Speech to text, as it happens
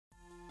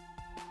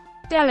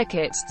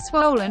Delicate,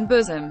 swollen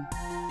bosom.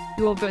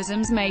 Your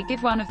bosoms make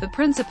it one of the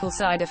principal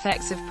side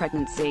effects of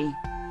pregnancy.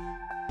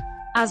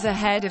 As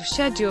ahead of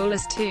schedule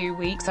as 2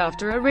 weeks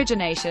after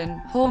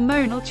origination,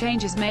 hormonal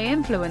changes may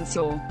influence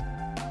your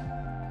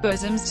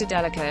bosoms to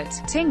delicate,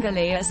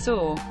 tingly or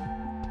sore.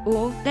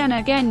 Or, then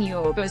again,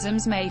 your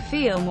bosoms may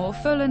feel more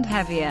full and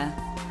heavier.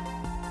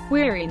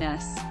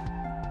 Weariness.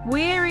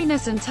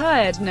 Weariness and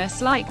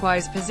tiredness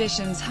likewise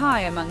positions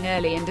high among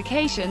early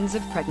indications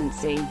of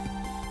pregnancy.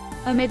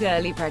 Amid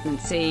early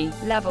pregnancy,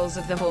 levels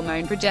of the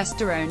hormone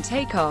progesterone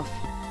take off.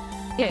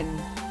 In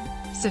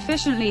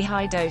sufficiently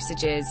high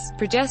dosages,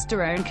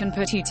 progesterone can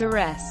put you to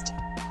rest.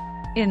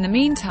 In the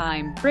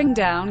meantime, bring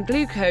down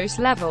glucose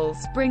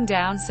levels, bring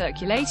down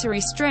circulatory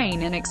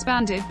strain and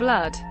expanded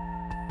blood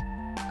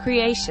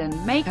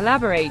creation may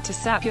collaborate to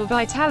sap your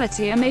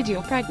vitality amid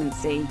your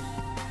pregnancy.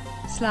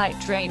 Slight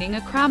draining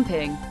or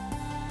cramping.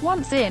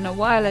 Once in a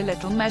while a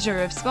little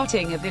measure of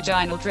spotting or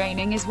vaginal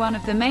draining is one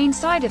of the main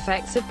side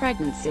effects of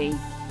pregnancy.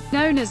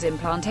 Known as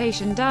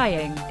implantation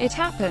dying, it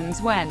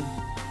happens when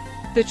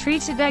the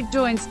treated egg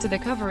joins to the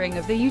covering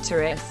of the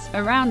uterus,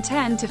 around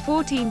 10 to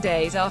 14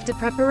 days after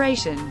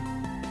preparation.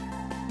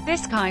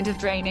 This kind of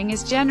draining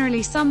is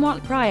generally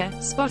somewhat prior,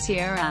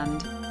 spottier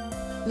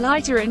and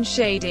lighter in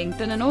shading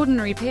than an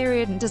ordinary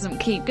period and doesn't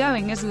keep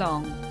going as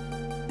long.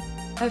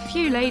 A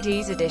few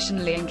ladies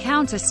additionally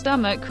encounter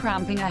stomach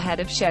cramping ahead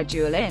of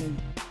schedule in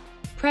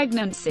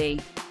pregnancy.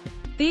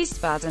 These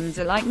spasms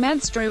are like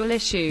menstrual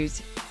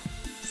issues.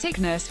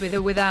 Sickness with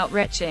or without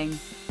retching.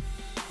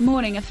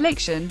 Morning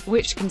affliction,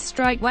 which can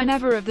strike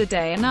whenever of the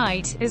day or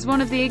night, is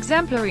one of the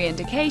exemplary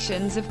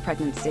indications of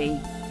pregnancy.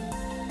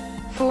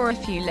 For a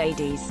few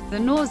ladies, the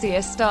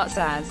nausea starts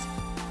as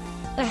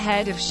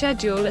ahead of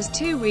schedule as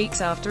 2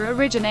 weeks after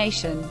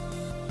origination.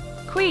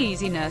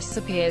 Queasiness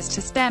appears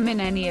to stem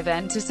in any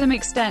event to some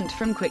extent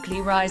from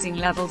quickly rising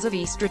levels of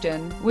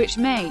estrogen, which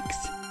makes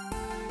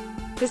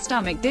the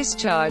stomach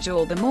discharge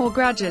all the more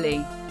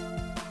gradually.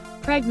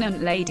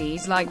 Pregnant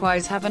ladies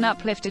likewise have an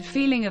uplifted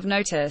feeling of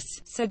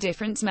notice, so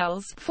different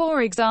smells,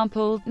 for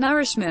example,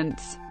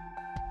 nourishments,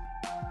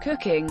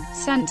 cooking,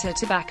 scent or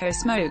tobacco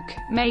smoke,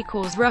 may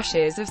cause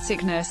rushes of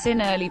sickness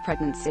in early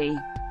pregnancy.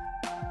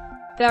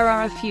 There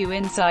are a few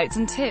insights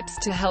and tips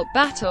to help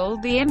battle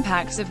the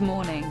impacts of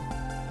morning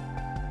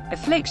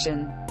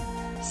affliction.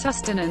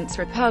 Sustenance,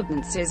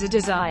 repugnances or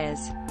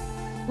desires.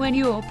 When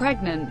you're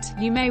pregnant,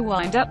 you may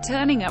wind up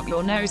turning up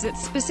your nose at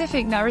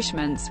specific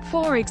nourishments,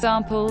 for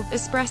example,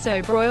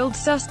 espresso broiled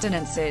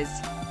sustenances.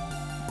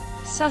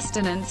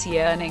 Sustenance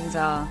yearnings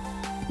are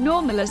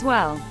normal as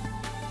well.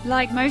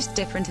 Like most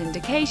different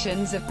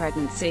indications of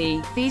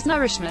pregnancy, these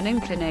nourishment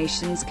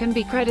inclinations can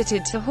be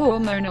credited to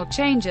hormonal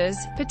changes,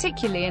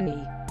 particularly in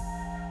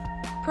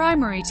the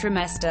primary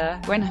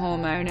trimester, when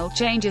hormonal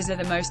changes are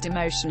the most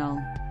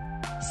emotional.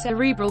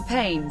 Cerebral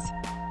pains.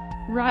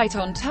 Right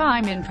on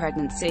time in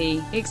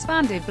pregnancy,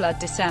 expanded blood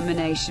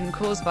dissemination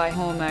caused by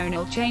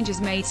hormonal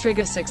changes may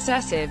trigger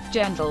successive,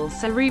 gentle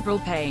cerebral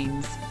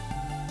pains.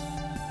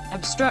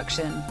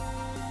 Obstruction.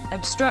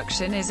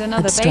 Obstruction is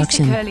another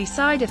basic early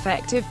side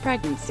effect of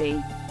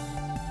pregnancy.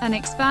 An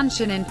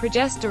expansion in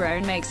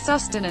progesterone makes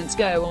sustenance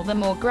go all the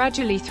more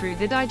gradually through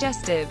the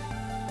digestive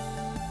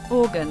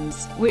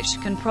organs,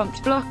 which can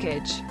prompt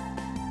blockage.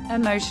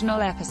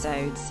 Emotional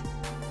episodes.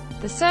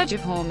 The surge of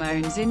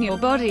hormones in your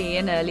body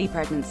in early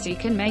pregnancy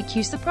can make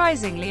you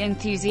surprisingly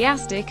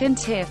enthusiastic and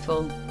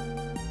tearful.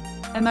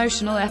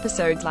 Emotional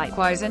episodes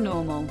likewise are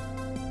normal,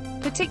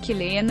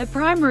 particularly in the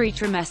primary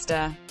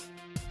trimester.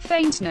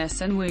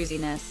 Faintness and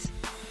wooziness.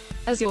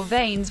 As your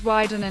veins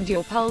widen and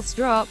your pulse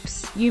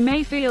drops, you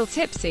may feel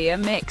tipsy or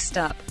mixed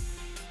up.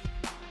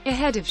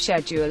 Ahead of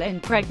schedule in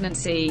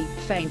pregnancy,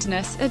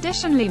 faintness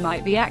additionally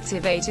might be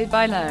activated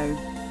by low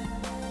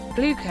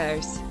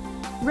glucose.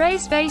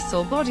 Raised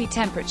basal body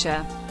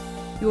temperature.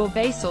 Your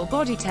basal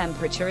body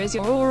temperature is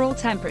your oral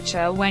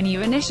temperature when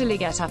you initially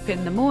get up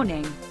in the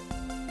morning.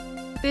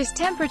 This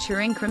temperature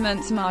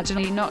increments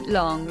marginally not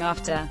long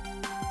after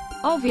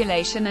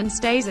ovulation and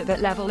stays at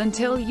that level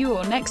until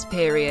your next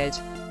period.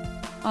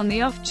 On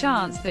the off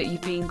chance that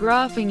you've been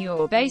graphing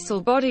your basal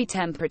body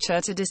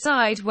temperature to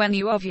decide when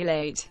you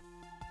ovulate,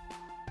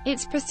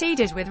 it's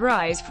proceeded with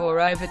rise for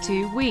over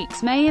 2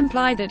 weeks may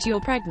imply that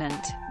you're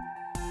pregnant.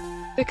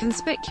 The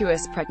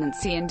conspicuous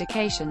pregnancy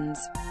indications.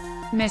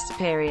 Missed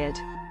period.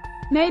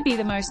 May be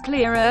the most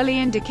clear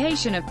early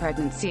indication of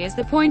pregnancy is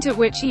the point at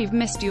which you've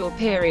missed your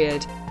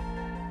period.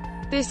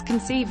 This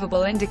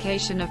conceivable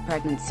indication of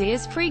pregnancy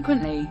is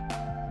frequently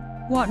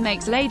what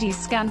makes ladies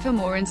scan for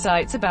more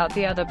insights about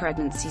the other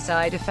pregnancy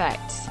side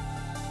effects.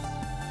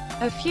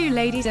 A few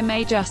ladies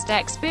may just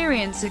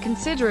experience a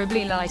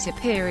considerably lighter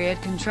period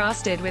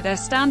contrasted with their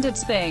standard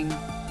sping.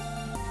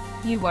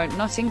 You won't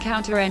not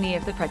encounter any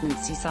of the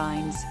pregnancy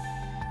signs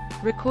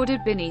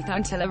recorded beneath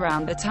until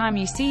around the time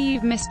you see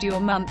you've missed your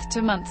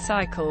month-to-month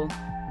cycle.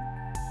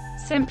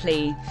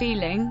 Simply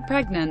feeling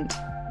pregnant.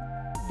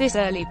 This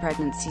early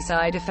pregnancy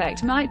side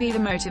effect might be the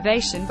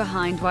motivation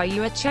behind why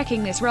you are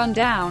checking this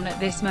rundown at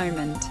this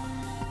moment.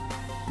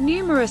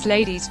 Numerous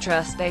ladies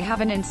trust they have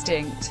an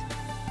instinct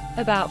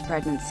about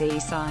pregnancy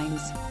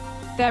signs.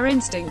 Their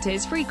instinct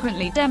is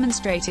frequently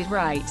demonstrated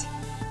right.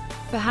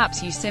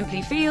 Perhaps you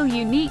simply feel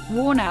unique,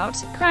 worn out,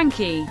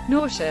 cranky,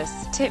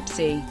 nauseous,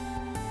 tipsy.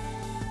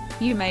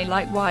 You may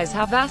likewise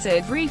have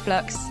acid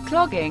reflux,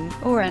 clogging,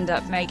 or end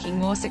up making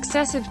more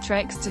successive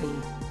treks to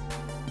the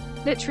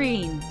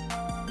latrine.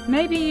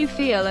 Maybe you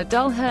feel a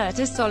dull hurt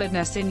or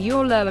solidness in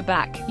your lower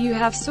back, you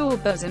have sore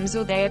bosoms,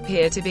 or they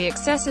appear to be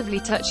excessively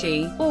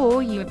touchy,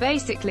 or you are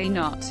basically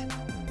not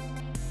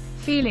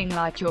feeling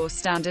like your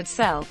standard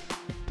self.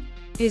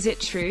 Is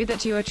it true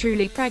that you are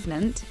truly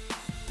pregnant?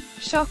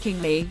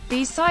 Shockingly,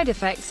 these side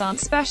effects aren't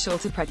special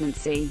to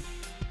pregnancy.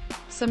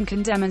 Some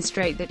can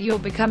demonstrate that you're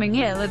becoming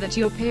ill or that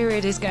your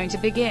period is going to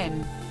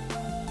begin.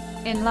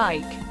 In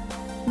like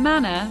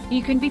manner,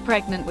 you can be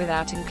pregnant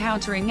without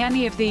encountering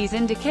any of these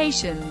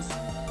indications.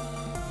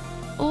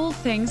 All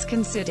things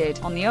considered,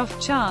 on the off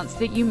chance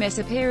that you miss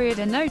a period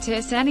and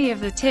notice any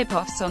of the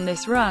tip-offs on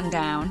this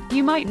rundown,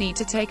 you might need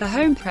to take a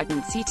home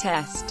pregnancy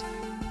test.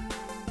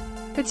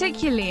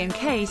 Particularly in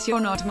case you're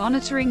not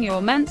monitoring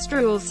your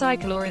menstrual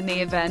cycle, or in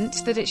the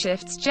event that it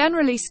shifts,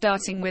 generally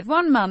starting with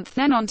 1 month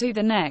then on to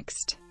the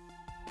next.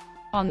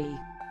 On the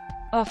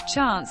off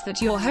chance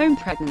that your home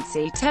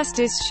pregnancy test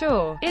is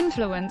sure,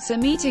 influence a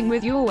meeting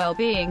with your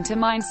well-being to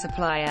mind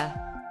supplier.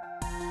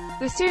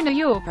 The sooner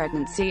your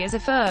pregnancy is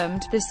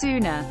affirmed, the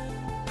sooner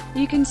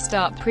you can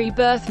start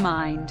pre-birth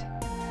mind.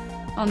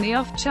 On the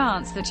off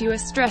chance that you are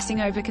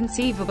stressing over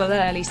conceivable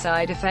early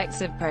side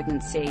effects of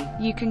pregnancy,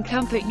 you can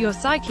comfort your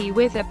psyche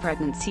with a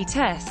pregnancy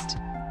test.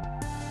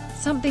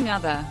 Something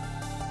other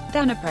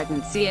than a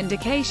pregnancy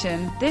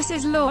indication, this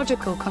is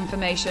logical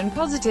confirmation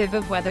positive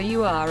of whether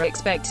you are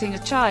expecting a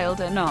child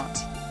or not.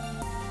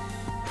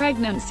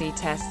 Pregnancy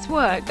tests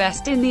work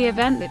best in the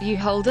event that you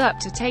hold up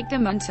to take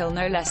them until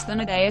no less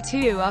than a day or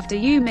two after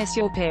you miss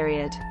your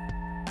period.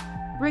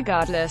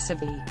 Regardless of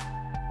the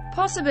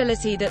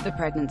possibility that the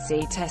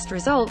pregnancy test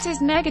result is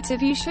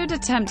negative, you should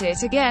attempt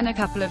it again a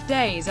couple of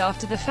days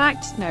after the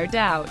fact, no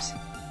doubt.